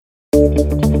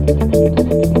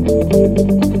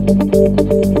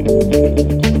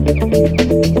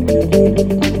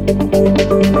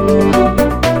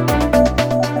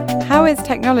How is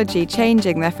technology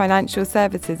changing the financial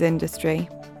services industry?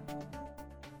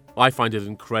 I find it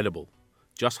incredible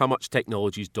just how much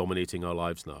technology is dominating our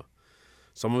lives now.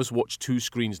 Some of us watch two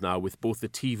screens now with both the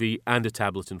TV and a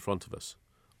tablet in front of us.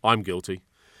 I'm guilty.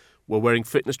 We're wearing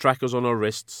fitness trackers on our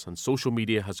wrists, and social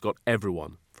media has got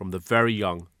everyone, from the very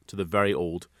young to the very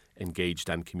old, engaged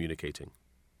and communicating.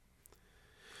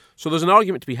 So there's an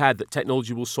argument to be had that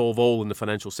technology will solve all in the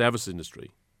financial services industry.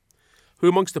 Who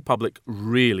amongst the public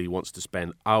really wants to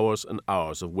spend hours and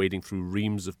hours of wading through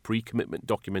reams of pre-commitment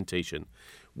documentation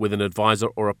with an advisor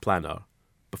or a planner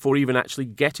before even actually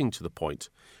getting to the point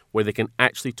where they can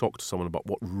actually talk to someone about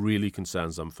what really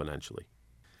concerns them financially?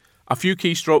 A few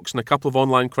keystrokes and a couple of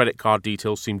online credit card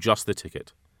details seem just the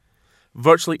ticket.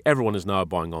 Virtually everyone is now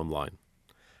buying online.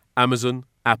 Amazon,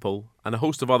 Apple, and a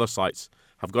host of other sites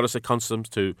have got us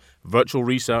accustomed to virtual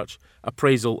research,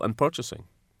 appraisal, and purchasing.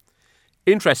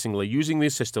 Interestingly, using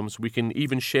these systems, we can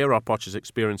even share our purchase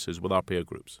experiences with our peer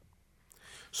groups.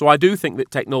 So I do think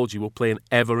that technology will play an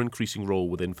ever-increasing role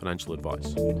within financial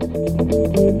advice.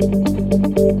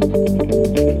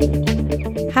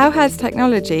 How has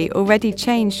technology already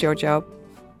changed your job?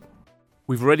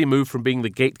 We've already moved from being the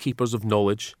gatekeepers of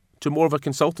knowledge to more of a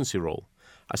consultancy role,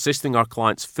 assisting our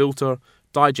clients filter,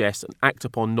 digest, and act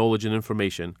upon knowledge and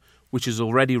information which is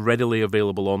already readily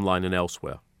available online and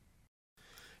elsewhere.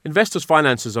 Investors'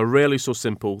 finances are rarely so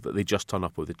simple that they just turn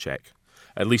up with a cheque,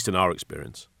 at least in our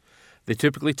experience. They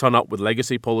typically turn up with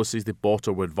legacy policies they bought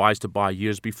or were advised to buy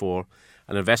years before,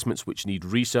 and investments which need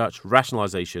research,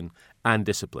 rationalisation, and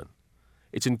discipline.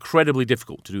 It's incredibly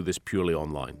difficult to do this purely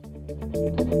online.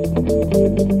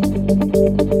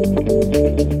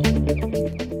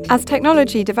 As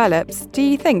technology develops, do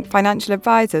you think financial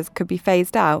advisors could be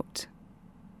phased out?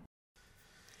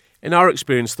 In our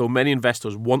experience, though, many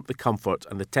investors want the comfort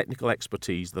and the technical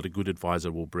expertise that a good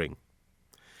advisor will bring.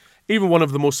 Even one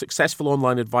of the most successful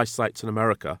online advice sites in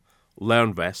America,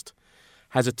 LearnVest,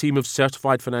 has a team of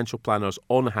certified financial planners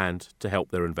on hand to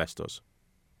help their investors.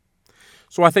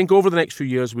 So I think over the next few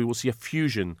years we will see a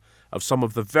fusion of some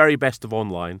of the very best of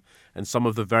online and some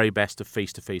of the very best of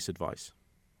face-to-face advice.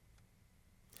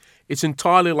 It's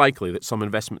entirely likely that some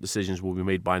investment decisions will be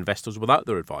made by investors without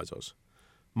their advisors,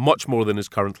 much more than is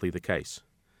currently the case.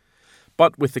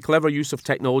 But with the clever use of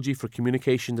technology for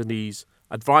communication and ease,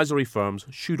 advisory firms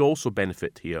should also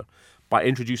benefit here by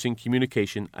introducing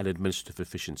communication and administrative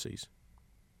efficiencies.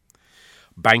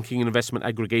 Banking and investment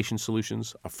aggregation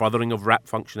solutions, a furthering of wrap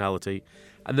functionality,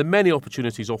 and the many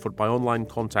opportunities offered by online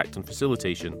contact and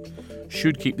facilitation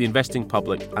should keep the investing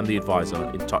public and the advisor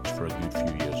in touch for a good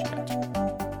few years yet.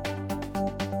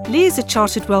 Lee is a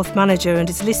chartered wealth manager and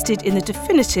is listed in the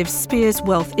definitive Spears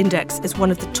Wealth Index as one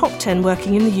of the top 10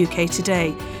 working in the UK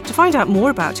today. To find out more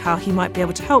about how he might be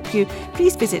able to help you,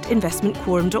 please visit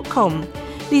investmentquorum.com.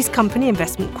 Lee's company,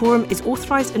 Investment Quorum, is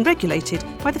authorised and regulated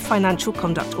by the Financial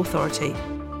Conduct Authority.